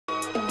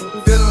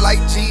Feeling like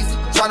Jesus,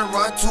 trying to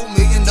run 2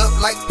 million up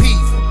like peas.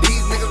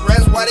 These niggas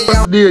rats, why they out?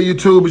 What's the deal,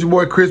 YouTube? It's your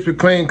boy Crispy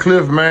Clean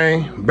Cliff,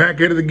 man.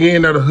 Back at it again,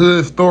 another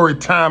hood story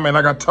time, and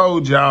like I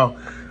told y'all,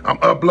 I'm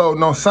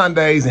uploading on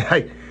Sundays, and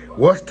hey,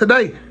 what's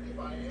today?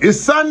 It's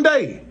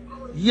Sunday.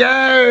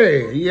 Yeah,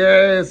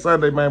 it's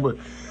Sunday, man, but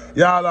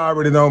y'all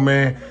already know,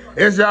 man.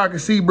 As y'all can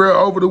see,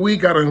 bro, over the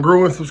week, I done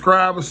grew in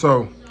subscribers,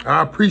 so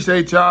I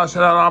appreciate y'all.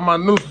 Shout out to all my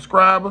new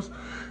subscribers.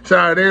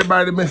 Shout out to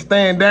everybody that been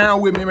staying down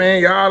with me,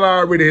 man. Y'all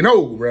already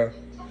know, bro.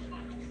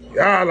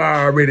 Y'all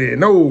already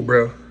know,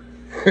 bro.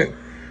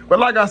 But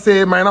like I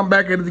said, man, I'm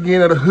back at it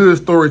again at the hood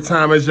story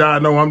time. As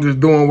y'all know, I'm just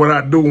doing what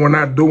I do when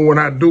I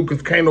do,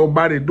 because can't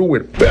nobody do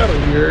it better, you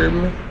heard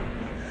me?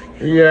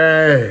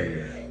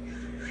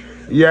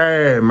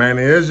 Yeah, man.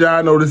 And as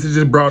y'all know, this is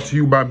just brought to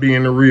you by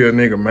Being a Real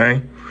Nigga,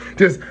 man.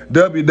 Just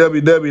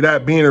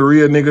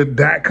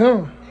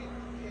www.beingarealnigga.com.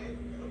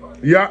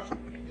 Yup.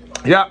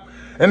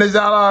 And as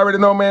y'all already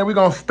know, man, we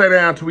gonna stay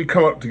down till we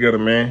come up together,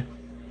 man.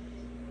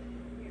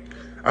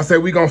 I said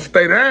we gonna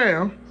stay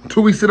down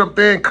till we sit up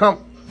there and come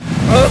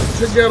up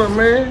together,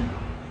 man.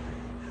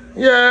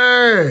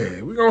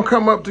 Yeah, we gonna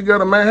come up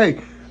together, man. Hey,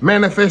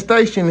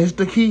 manifestation is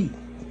the key.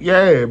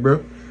 Yeah,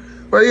 bro.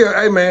 But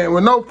yeah, hey, man,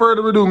 with no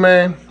further ado,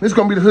 man, this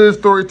gonna be the hood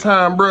story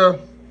time, bro.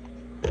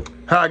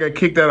 How I got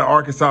kicked out of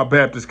Arkansas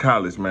Baptist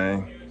College,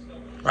 man.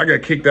 I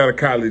got kicked out of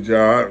college,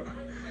 y'all.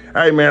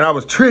 Hey, man, I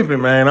was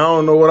tripping, man. I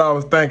don't know what I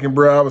was thinking,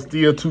 bro. I was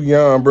still too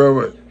young, bro.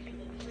 But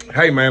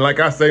hey, man, like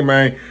I say,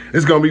 man,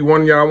 it's gonna be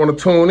one y'all want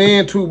to tune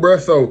in to, bro.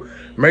 So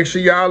make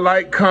sure y'all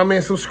like,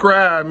 comment,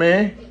 subscribe,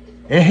 man.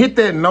 And hit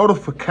that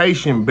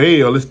notification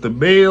bell. It's the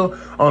bell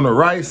on the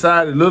right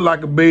side. It look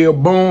like a bell.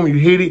 Boom, you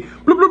hit it.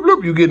 Bloop, bloop,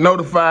 bloop. You get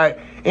notified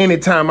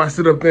anytime I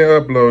sit up there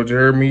and upload. You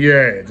heard me?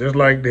 Yeah, just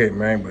like that,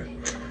 man. But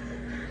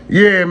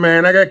yeah,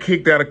 man, I got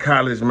kicked out of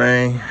college,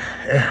 man.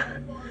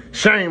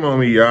 Shame on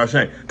me, y'all.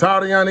 Shame. To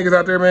all the young niggas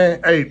out there, man,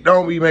 hey,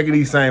 don't be making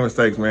these same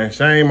mistakes, man.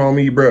 Shame on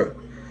me, bro.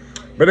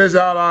 But as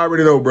y'all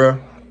already know, bro,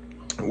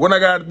 when I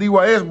got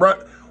DYS, bro,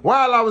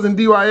 while I was in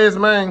DYS,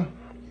 man,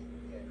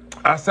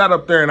 I sat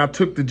up there and I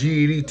took the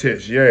GED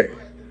test, yeah.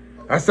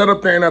 I sat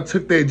up there and I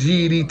took that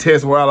GED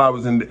test while I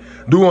was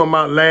doing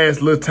my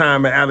last little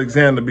time at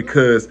Alexander,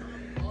 because,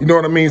 you know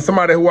what I mean,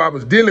 somebody who I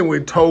was dealing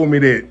with told me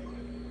that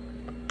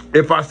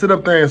if I sit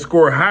up there and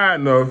score high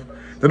enough,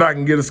 then I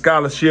can get a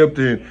scholarship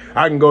and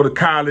I can go to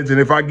college, and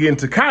if I get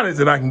into college,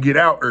 then I can get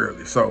out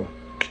early. So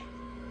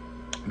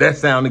that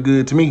sounded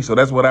good to me, so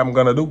that's what I'm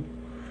gonna do.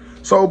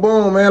 So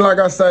boom, man, like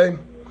I say,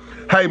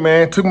 hey,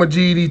 man, took my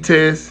GED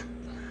test.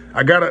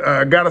 I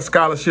got a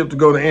scholarship to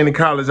go to any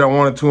college I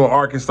wanted to in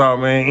Arkansas,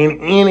 man. In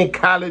any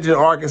college in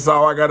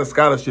Arkansas, I got a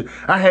scholarship.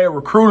 I had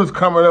recruiters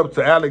coming up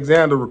to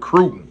Alexander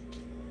recruiting.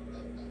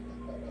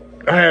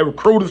 That's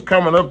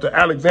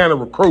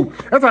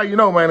how you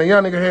know, man, a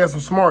young nigga had some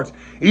smarts.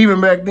 Even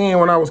back then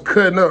when I was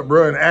cutting up,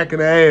 bro, and acting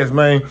the ass,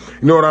 man,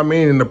 you know what I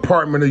mean, in the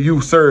Department of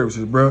Youth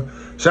Services, bro.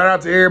 Shout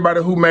out to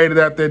everybody who made it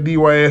out there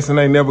DYS and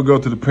they never go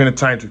to the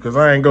penitentiary, because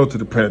I ain't go to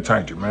the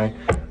penitentiary, man.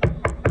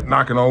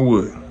 Knocking on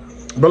wood.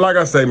 But like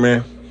I say,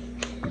 man,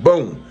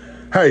 boom.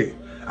 Hey,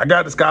 I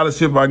got the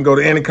scholarship. I can go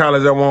to any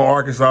college I want in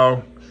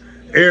Arkansas.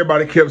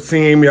 Everybody kept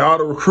seeing me. All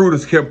the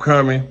recruiters kept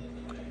coming.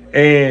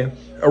 And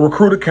a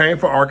recruiter came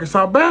for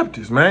Arkansas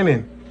Baptist, man.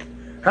 And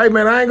hey,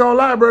 man, I ain't gonna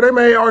lie, bro. They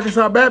made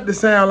Arkansas Baptist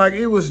sound like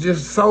it was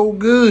just so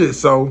good.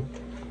 So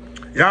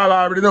y'all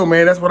already know,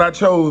 man, that's what I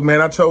chose, man.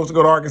 I chose to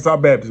go to Arkansas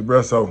Baptist,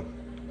 bro. So,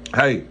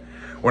 hey,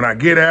 when I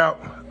get out,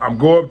 I'm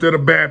going up to the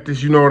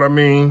Baptist, you know what I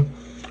mean?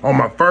 On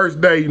my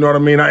first day, you know what I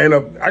mean? I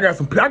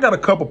got a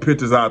couple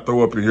pictures I'll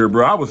throw up in here,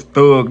 bro. I was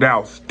thugged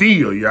out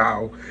still,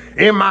 y'all.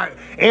 In my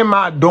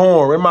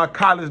dorm, in my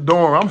college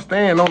dorm. I'm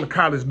staying on the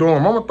college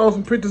dorm. I'm gonna throw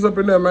some pictures up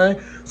in there, man.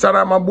 Shout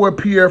out my boy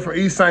Pierre from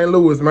East St.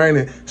 Louis, man.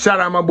 And shout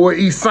out my boy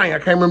East St. I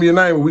can't remember your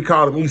name, but we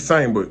called him East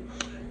St. But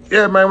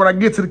yeah, man, when I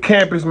get to the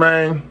campus,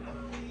 man,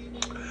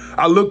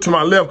 I look to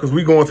my left, because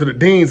we going to the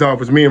dean's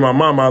office, me and my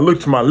mama. I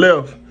look to my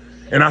left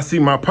and I see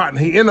my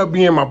partner. He ended up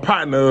being my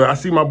partner. I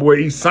see my boy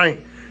East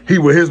St. He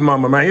with his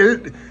mama,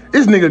 man.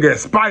 This nigga got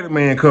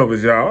Spider-Man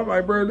covers, y'all. I'm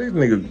like, bro, these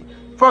niggas,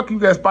 fuck you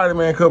got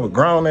Spider-Man covers,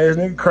 grown ass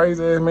nigga,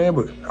 crazy ass man.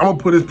 But I'm gonna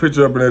put his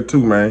picture up in there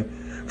too, man.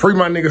 Free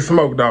my nigga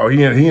Smoke, dog.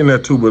 He in there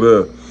too, but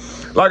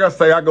like I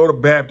say, I go to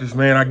Baptist,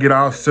 man. I get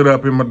all set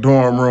up in my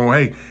dorm room.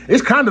 Hey,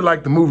 it's kind of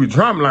like the movie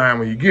Drumline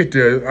when you get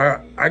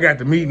there. I got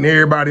to meeting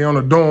everybody on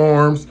the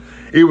dorms.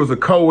 It was a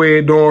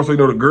co-ed dorm, so you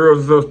know the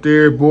girls is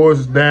upstairs,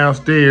 boys is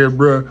downstairs,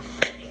 bro.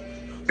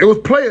 It was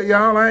player,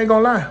 y'all. I ain't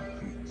gonna lie.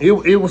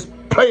 It was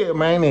player,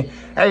 man. And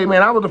hey,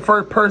 man, I was the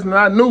first person that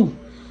I knew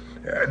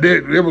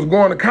that was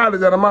going to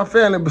college out of my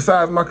family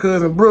besides my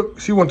cousin Brooke.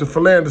 She went to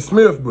Philander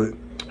Smith, but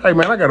hey,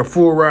 man, I got a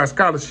full ride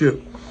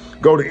scholarship.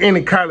 Go to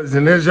any college,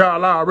 and as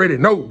y'all already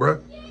know, bro,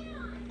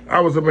 I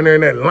was up in there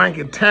in that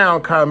Lincoln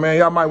Town College, man.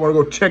 Y'all might want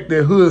to go check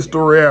that hood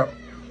story out.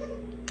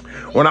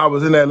 When I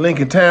was in that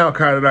Lincoln Town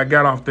College, I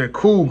got off that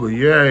Cougar,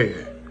 yeah.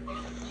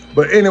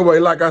 But anyway,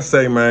 like I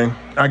say, man,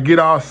 I get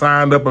all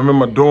signed up. I'm in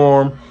my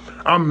dorm.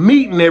 I'm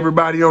meeting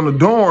everybody on the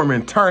dorm,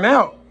 and turn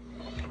out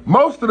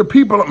most of the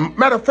people,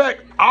 matter of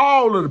fact,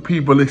 all of the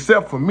people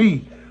except for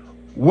me,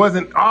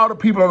 wasn't all the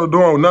people on the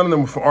dorm, none of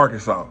them was from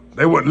Arkansas.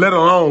 They were, let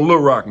alone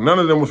Little Rock. None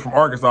of them was from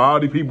Arkansas. All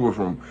these people were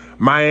from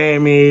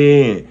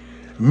Miami and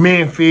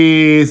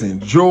Memphis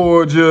and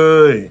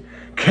Georgia and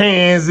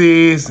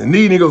Kansas, and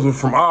these niggas was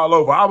from all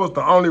over. I was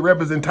the only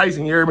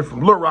representation, you heard me,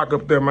 from Little Rock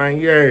up there,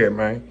 man. Yeah,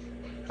 man.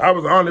 I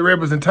was the only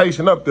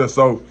representation up there.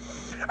 So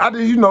I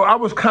just, I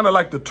was kind of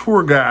like the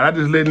tour guide. I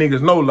just let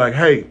niggas know, like,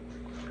 hey,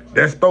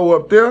 that store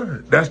up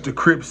there, that's the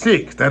Crip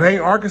 6. That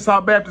ain't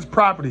Arkansas Baptist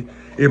property.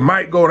 It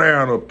might go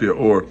down up there.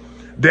 Or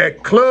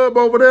that club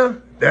over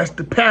there, that's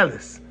the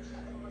Palace.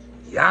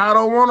 Y'all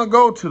don't want to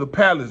go to the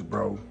Palace,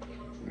 bro.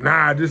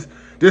 Nah, just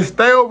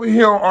stay over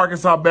here on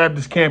Arkansas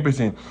Baptist campus,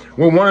 and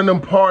when one of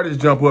them parties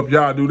jump up,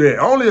 y'all do that.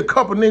 Only a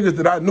couple niggas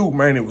that I knew,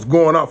 man, that was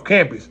going off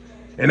campus,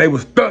 and they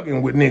was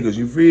thugging with niggas,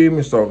 you feel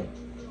me? So,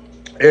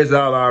 as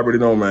y'all already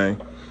know,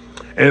 man.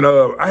 And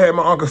I had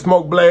my uncle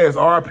Smoke Blast,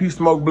 RIP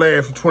Smoke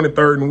Blast from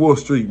 23rd and Wolf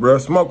Street, bro.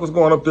 Smoke was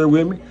going up there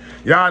with me.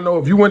 Y'all know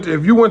if you went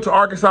to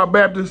Arkansas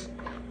Baptist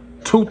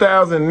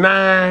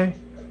 2009,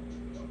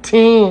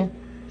 10,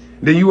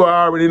 then you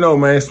already know,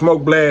 man,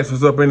 Smoke Blast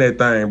was up in that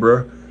thing,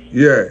 bro.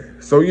 Yeah.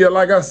 So yeah,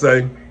 like I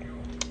say,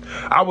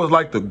 I was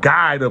like the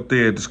guide up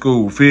there at the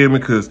school, feel me?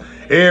 Cause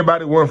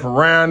everybody went from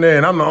around there,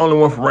 and I'm the only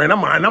one from around.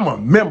 I'm a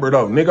member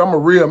though, nigga. I'm a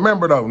real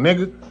member though,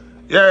 nigga.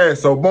 Yeah.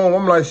 So boom,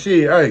 I'm like,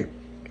 shit, hey.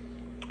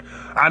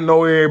 I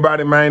know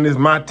everybody, man. This is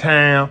my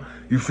town.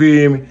 You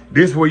feel me?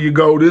 This where you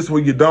go. This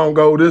where you don't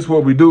go. This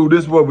what we do.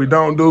 This what we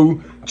don't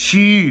do.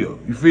 Chill.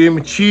 You feel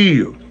me?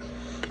 Chill.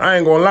 I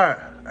ain't gonna lie.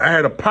 I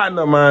had a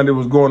partner of mine that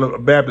was going to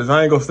Baptist.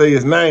 I ain't gonna say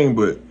his name,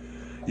 but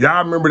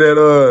y'all remember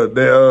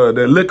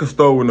that liquor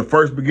store in the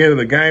first beginning of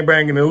the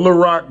gangbanging in Little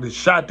Rock that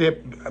shot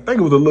that, I think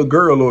it was a little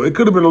girl, or it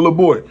could have been a little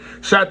boy,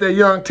 shot that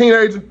young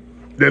teenager?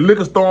 That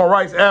liquor store on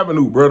Rice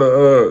Avenue,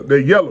 brother,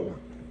 that yellow one.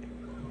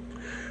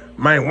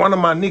 Man, one of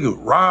my niggas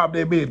robbed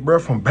that bitch, bro,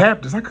 from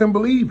Baptist. I couldn't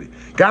believe it.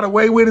 Got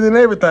away with it and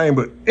everything.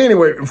 But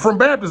anyway, from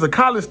Baptist, a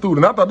college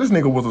student, I thought this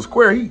nigga was a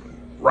square. He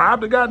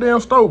robbed the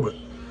goddamn store. But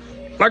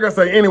like I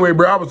say, anyway,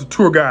 bro, I was the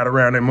tour guide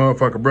around that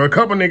motherfucker, bro. A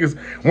couple niggas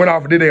went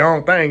off and did their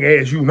own thing,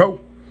 as you know.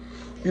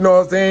 You know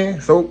what I'm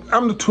saying? So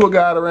I'm the tour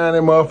guide around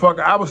that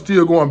motherfucker. I was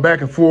still going back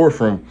and forth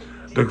from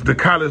the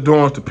college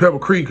dorms to Pebble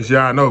Creek, because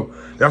y'all know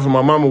that's where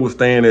my mama was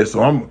staying at.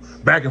 So I'm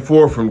back and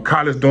forth from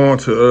college dorm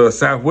to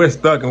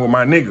Southwest Thuggin with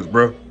my niggas,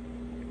 bro.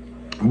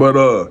 But,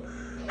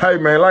 hey,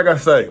 man, like I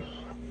say,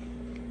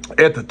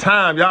 at the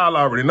time, y'all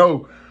already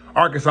know,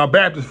 Arkansas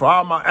Baptist, for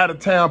all my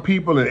out-of-town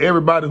people and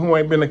everybody who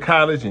ain't been to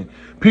college and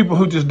people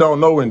who just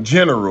don't know in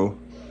general,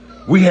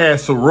 we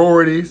had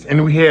sororities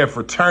and we had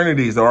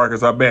fraternities at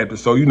Arkansas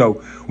Baptist. So,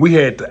 we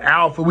had the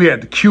Alpha, we had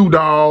the Q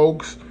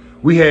Dogs,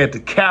 we had the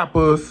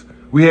Kappas,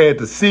 we had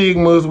the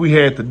Sigmas, we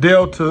had the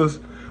Deltas,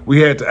 we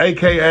had the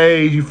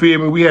AKAs, you feel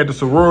me? We had the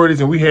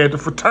sororities and we had the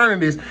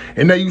fraternities,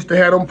 and they used to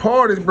have them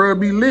parties, bro,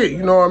 be lit,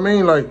 you know what I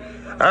mean? Like,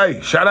 hey,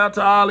 shout out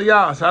to all of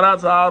y'all. Shout out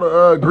to all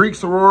the Greek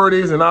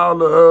sororities and all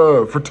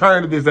the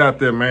fraternities out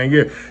there, man.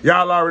 Yeah,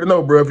 y'all already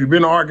know, bro. If you've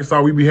been to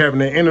Arkansas, we be having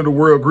the End of the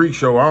World Greek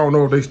show. I don't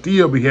know if they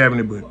still be having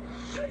it, but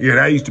yeah,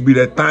 that used to be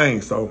that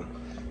thing. So,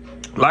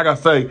 like I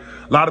say,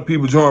 a lot of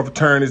people join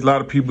fraternities, a lot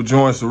of people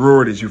join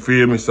sororities, you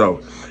feel me?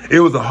 So, it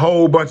was a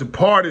whole bunch of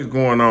parties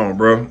going on,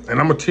 bro. And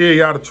I'm going to tell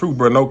y'all the truth,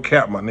 bro. No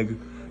cap, my nigga.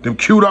 Them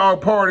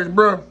Q-Dog parties,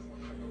 bro.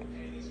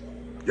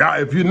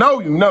 Y'all, if you know,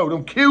 you know.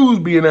 Them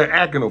Qs be in there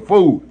acting a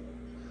fool.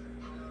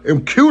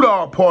 Them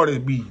Q-Dog parties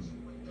be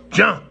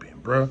jumping,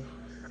 bro.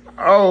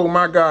 Oh,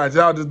 my God.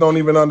 Y'all just don't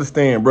even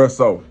understand, bro.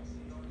 So,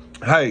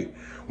 hey,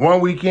 one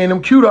weekend,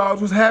 them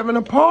Q-Dogs was having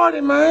a party,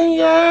 man.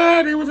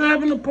 Yeah, they was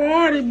having a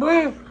party,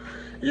 bro.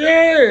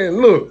 Yeah,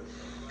 look.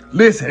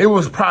 Listen, it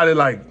was probably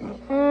like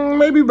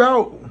maybe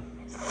about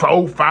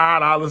 $4,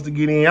 $5 to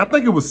get in. I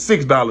think it was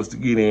 $6 to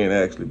get in,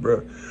 actually,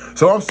 bro.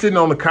 So I'm sitting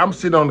on the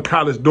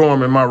college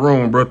dorm in my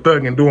room, bro,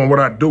 thugging, doing what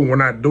I do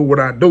when I do what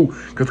I do,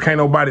 because can't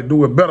nobody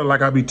do it better,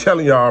 like I be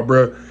telling y'all,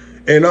 bro.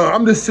 And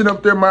I'm just sitting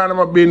up there minding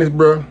my business,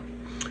 bro.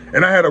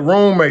 And I had a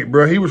roommate,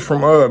 bro. He was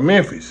from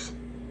Memphis.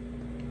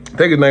 I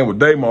think his name was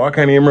Damo. I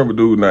can't even remember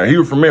dude's name. He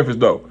was from Memphis,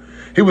 though.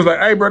 He was like,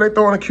 hey, bro, they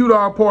throwing a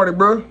Q-Dog party,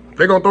 bro.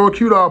 They gonna throw a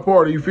Q-Dog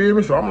party, you feel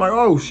me? So I'm like,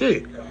 oh,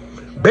 shit.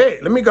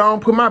 Bet, let me go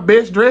and put my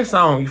best dress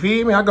on, you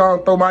feel me? I go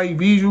and throw my EV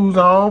shoes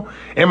on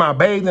and my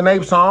bathing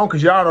apes on,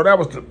 because y'all know that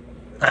was the,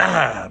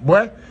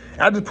 boy.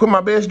 I just put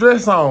my best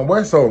dress on,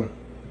 boy. So,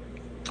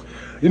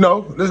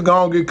 let's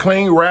go and get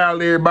clean,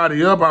 rile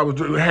everybody up. I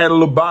had a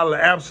little bottle of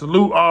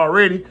Absolute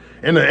already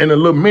in a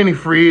little mini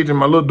fridge in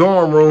my little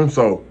dorm room.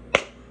 So,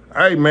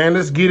 hey, man,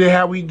 let's get it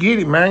how we get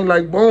it, man.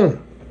 Like,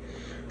 boom.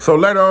 So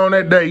later on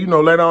that day,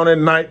 later on that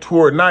night,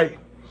 toward night,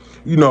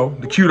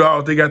 the Q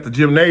Dogs, they got the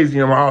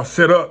gymnasium all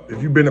set up.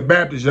 If you've been to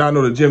Baptist, y'all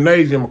know the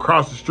gymnasium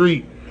across the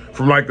street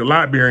from like the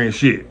library and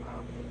shit.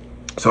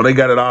 So they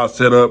got it all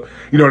set up.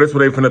 That's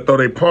where they finna throw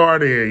their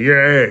party.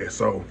 Yeah.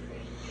 So,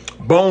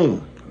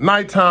 boom.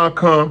 Nighttime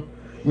come.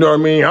 You know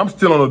what I mean? I'm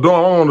still on the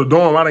dorm. I'm on the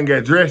dorm. I done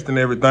got dressed and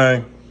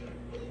everything.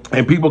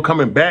 And people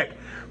coming back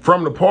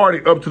from the party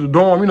up to the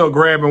dorm, you know,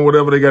 grabbing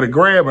whatever they got to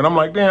grab. And I'm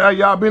like, damn, hey,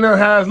 y'all been there?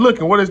 How it's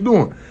looking? What it's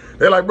doing?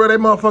 They're like, bro, that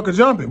motherfucker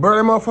jumping. Bro,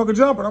 that motherfucker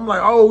jumping. I'm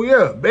like, oh,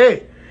 yeah,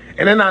 bet.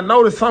 And then I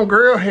noticed some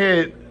girl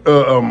had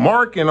a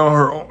marking on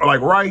her,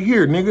 like right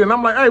here, nigga. And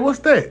I'm like, hey, what's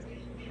that?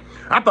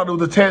 I thought it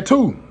was a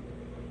tattoo.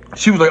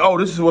 She was like, oh,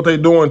 this is what they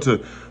doing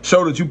to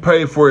show that you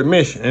paid for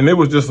admission. And it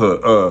was just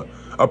a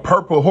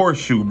purple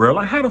horseshoe, bro.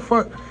 Like, how the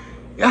fuck?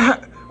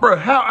 Bro,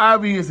 how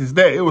obvious is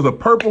that? It was a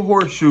purple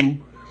horseshoe,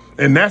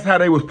 and that's how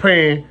they was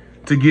paying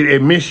to get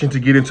admission to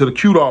get into the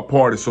Q-Dog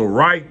party. So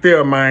right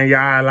there, man,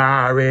 y'all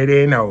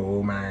already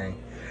know, man.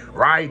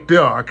 Right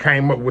there, I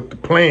came up with the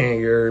plan,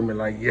 you heard me?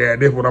 Like, yeah,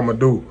 this what I'm going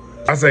to do.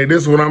 I say,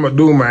 this is what I'm going to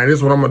do, man. This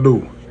is what I'm going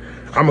to do.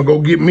 I'm going to go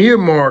get me a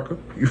marker,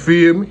 you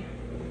feel me?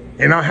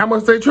 And how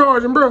much they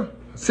charging, bro?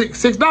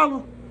 $6?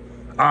 All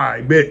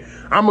right, bet.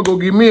 I'm going to go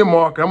get me a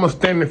marker. I'm going to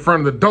stand in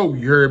front of the door,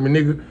 you heard me,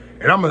 nigga?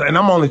 And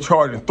I'm only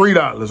charging $3.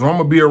 Or I'm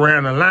gonna be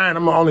around the line.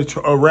 I'm only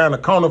around the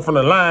corner from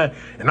the line,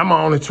 and I'm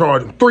only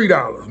charging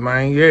 $3,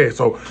 man. Yeah.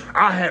 So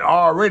I had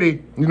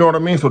already, you know what I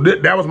mean. So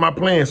that was my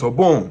plan. So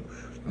boom,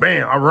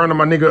 bam. I run to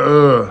my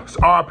nigga.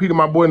 RP to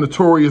my boy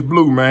Notorious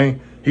Blue,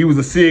 man. He was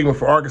a Sigma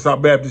for Arkansas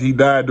Baptist. He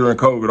died during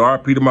COVID.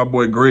 RP to my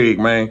boy Greg,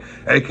 man,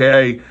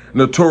 aka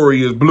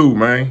Notorious Blue,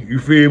 man. You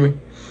feel me?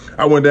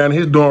 I went down to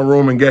his dorm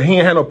room and he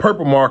ain't had no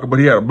purple marker, but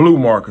he had a blue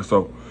marker.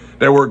 So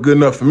that worked good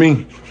enough for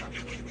me.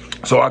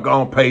 So I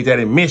go and pay that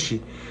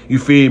admission. You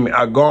feel me?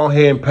 I go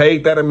ahead and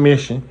paid that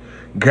admission,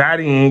 got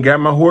in,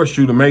 got my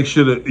horseshoe to make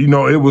sure that, you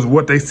know, it was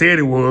what they said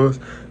it was.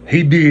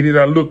 He did it.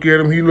 I look at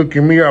him. He look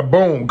at me. I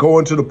boom, go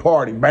into the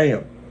party.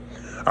 Bam.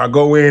 I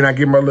go in. I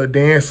get my little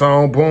dance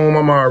on. Boom.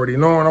 I'm already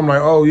knowing. I'm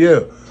like, oh,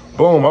 yeah.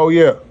 Boom. Oh,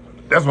 yeah.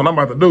 That's what I'm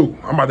about to do.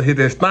 I'm about to hit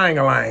that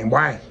sting-a-line.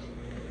 Why?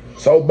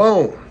 So,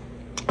 boom.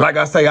 Like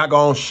I say, I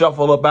go and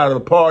shuffle up out of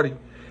the party.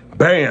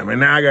 Bam, and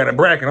now I got a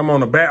bracket. I'm on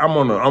the back. I'm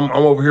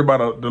over here by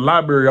the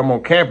library. I'm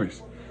on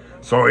campus.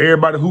 So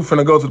everybody who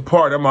finna go to the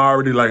party, I'm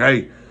already like,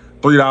 hey,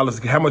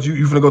 $3. How much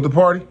you finna go to the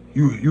party?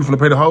 You finna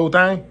pay the whole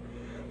thing?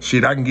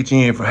 Shit, I can get you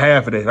in for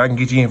half of that. I can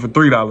get you in for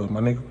 $3, my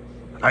nigga.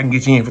 I can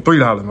get you in for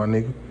 $3, my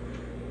nigga.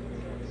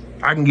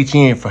 I can get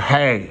you in for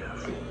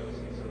half.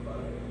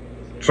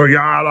 So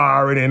y'all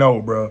already know,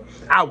 bro.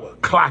 I was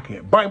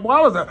clocking. But boy,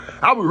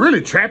 I was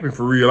really trapping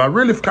for real. I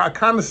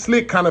kind of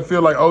slick, kind of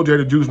feel like OJ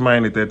the Juice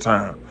Man at that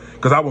time.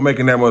 Because I was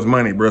making that much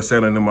money, bro,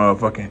 selling them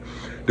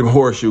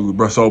horseshoes,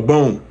 bro. So,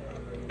 boom.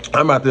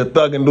 I'm out there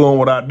thugging, doing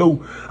what I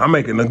do. I'm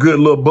making a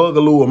good little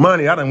bugaloo of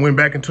money. I done went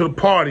back into the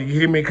party, you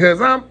hear me? Because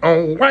I'm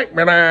on white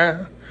man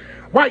eye.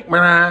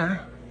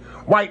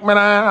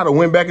 I done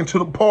went back into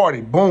the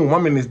party. Boom,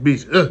 I'm in this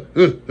bitch.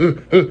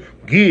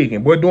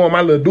 Gigging. Boy, doing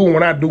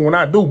what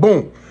I do.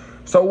 Boom.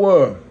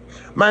 So,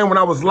 man, when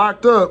I was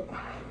locked up,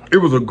 it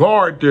was a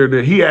guard there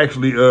that he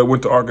actually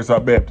went to Arkansas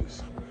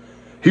Baptist.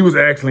 He was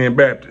actually in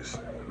Baptist.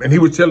 And he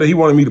was telling he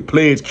wanted me to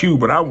pledge Q,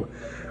 but I'm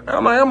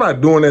like, I'm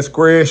not doing that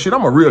square shit.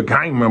 I'm a real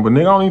gang member, nigga.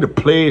 I don't need to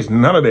pledge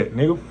none of that,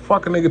 nigga.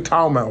 Fuck a nigga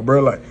talking about, bro.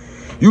 Like,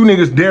 you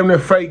niggas damn near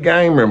fake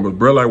gang members,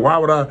 bro. Like, why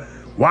would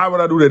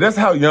I do that? That's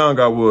how young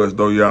I was,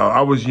 though, y'all.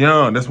 I was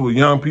young. That's what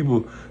young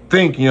people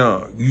think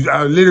young.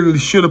 I literally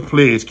should have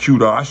pledged Q,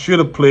 dog. I should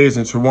have pledged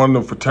into one of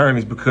them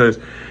fraternities because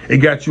it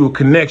got you a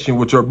connection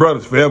with your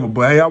brothers forever.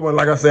 But hey, I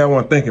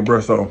wasn't thinking,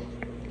 bro. So,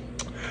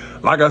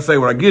 like I say,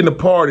 when I get in the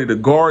party, the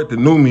guard that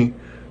knew me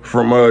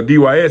from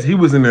DYS, he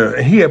was in there,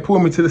 and he had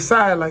pulled me to the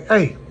side like,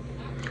 hey,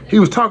 he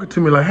was talking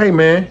to me like, hey,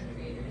 man,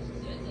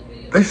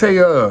 they say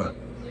you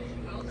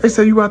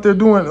out there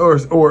doing or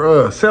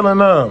selling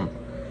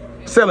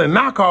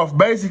knockoffs.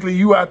 Basically,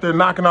 you out there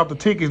knocking off the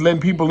tickets,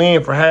 letting people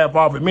in for half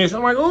off admission.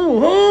 I'm like,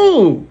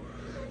 ooh,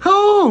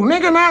 who?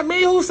 Nigga, not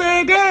me. Who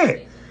said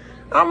that?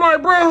 I'm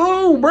like, bro,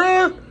 who,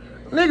 bro?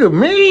 Nigga,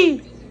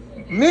 me?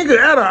 Nigga,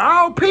 out of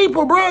all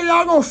people, bro,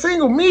 y'all gonna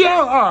single me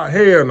out? Oh,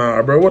 hell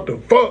nah, bro. What the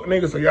fuck,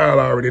 nigga? So y'all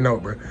already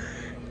know, bro.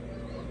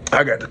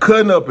 I got the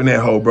cutting up in that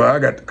hole, bro. I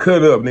got the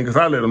cut up, niggas.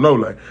 I let them know,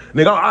 like,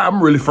 nigga, I'm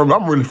really from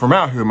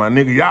out here, my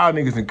nigga. Y'all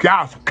niggas and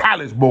y'all some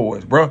college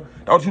boys, bro.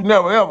 Don't you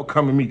never ever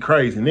come at me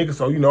crazy, nigga.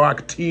 So, you know, I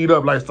could tee it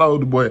up like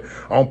Soulja Boy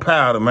on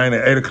powder, man,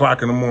 at 8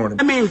 o'clock in the morning.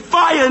 I mean,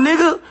 fire,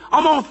 nigga.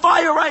 I'm on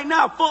fire right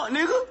now, fuck,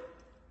 nigga.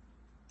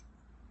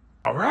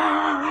 All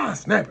right,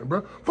 snapping,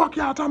 bro. Fuck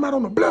y'all talking about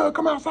on the blood,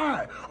 come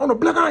outside. On the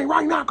blood, I ain't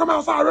right now, come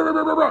outside.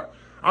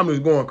 I'm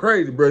just going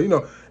crazy, bro, you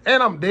know.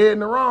 And I'm dead in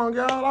the wrong,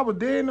 y'all. I was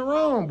dead in the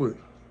wrong, but,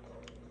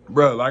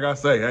 bro, like I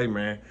say, hey,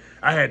 man,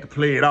 I had to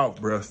play it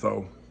off, bro.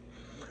 So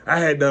I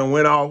had done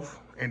went off,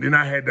 and then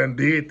I had done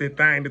did that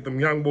thing that them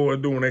young boys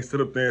do when they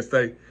sit up there and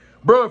say,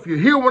 bro, if you're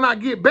here when I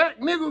get back,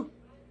 nigga,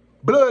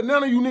 blood,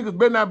 none of you niggas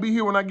better not be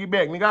here when I get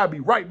back, nigga. I'll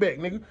be right back,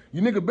 nigga.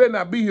 You niggas better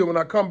not be here when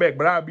I come back,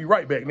 but I'll be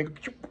right back,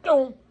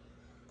 nigga.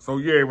 So,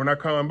 yeah, when I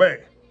come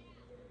back,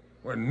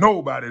 well,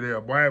 nobody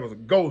there, boy. It was a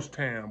ghost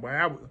town, boy.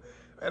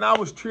 I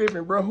was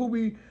tripping, bro.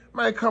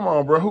 Man, come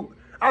on, bro.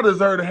 I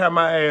deserve to have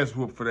my ass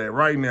whooped for that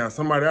right now.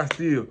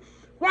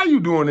 Why you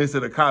doing this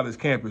at a college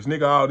campus?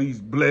 Nigga, all these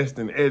blessed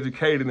and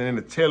educated and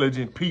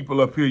intelligent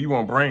people up here, you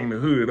want to bring the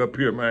hood up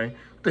here, man.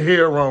 What the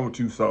hell wrong with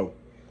you, so?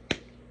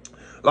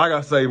 like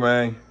I say,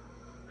 man,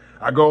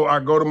 I go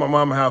to my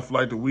mama's house for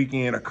like the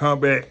weekend. I come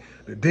back,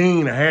 the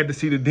dean, I had to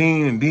see the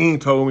dean, and dean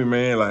told me,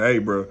 man, like, hey,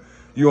 bro,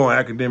 you on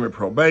academic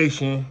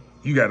probation.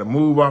 You got to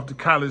move off the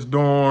college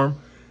dorm.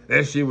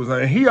 That shit was,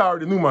 and he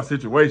already knew my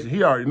situation.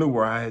 He already knew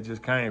where I had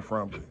just came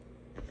from. But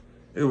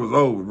it was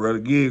over, bro. The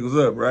gig was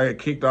up, bro. I had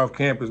kicked off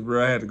campus,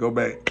 bro. I had to go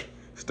back,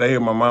 stay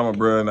with my mama,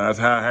 bro. And that's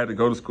how I had to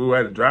go to school. I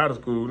had to drive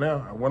to school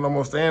now. I wasn't no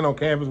more staying on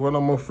campus, wasn't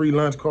no more free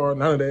lunch card,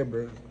 none of that,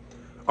 bro.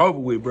 Over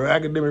with, bro.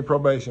 Academic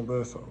probation,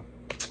 bro. So,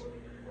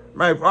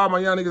 man, for all my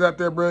young niggas out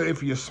there, bro,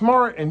 if you're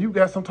smart and you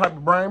got some type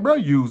of brain, bro,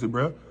 use it,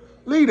 bro.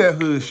 Leave that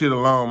hood shit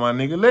alone, my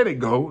nigga. Let it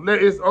go.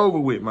 It's over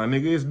with, my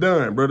nigga. It's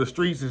done, bro. The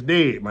streets is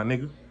dead, my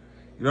nigga.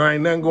 You know,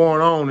 ain't nothing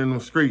going on in them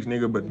streets,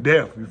 nigga, but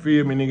death. You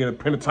feel me, nigga? The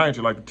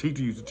penitentiary, like the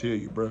teacher used to tell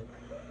you, bro.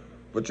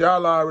 But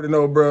y'all already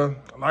know, bro.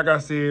 Like I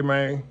said,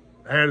 man,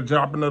 I had to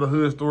drop another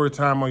hood story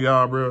time on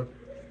y'all, bro.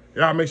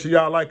 Y'all make sure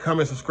y'all like,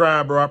 comment,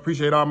 subscribe, bro. I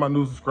appreciate all my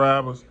new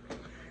subscribers.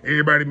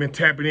 Everybody been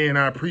tapping in.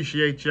 I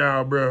appreciate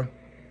y'all, bro.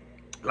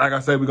 Like I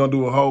said, we gonna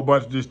do a whole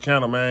bunch of this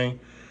channel, man.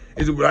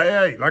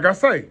 Hey, like I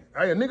say,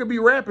 hey, a nigga be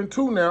rapping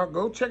too now.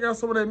 Go check out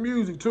some of that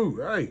music too.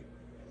 Hey,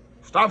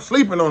 stop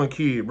sleeping on a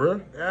kid, bro.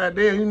 God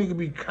damn, you nigga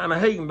be kind of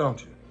hating,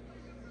 don't you?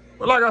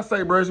 But like I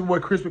say, bro, it's your boy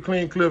Crispy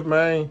Clean Cliff,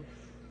 man.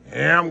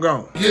 And I'm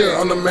gone. Yeah,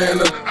 I'm the man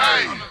of...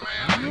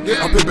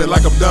 Yeah, I'm pimpin'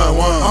 like I'm done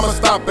one. I'ma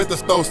stop at the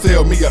store,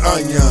 sell me an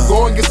onion.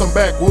 Go and get some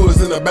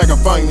backwoods in the back of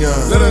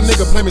Funyuns. Let a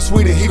nigga play me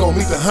sweetie, he gon'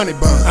 meet the honey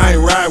bun. I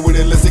ain't ride with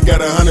it unless he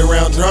got a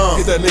 100-round drum.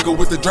 Hit that nigga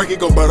with the drink, he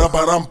go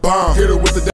ba-da-ba-dum-bum. Hit her with the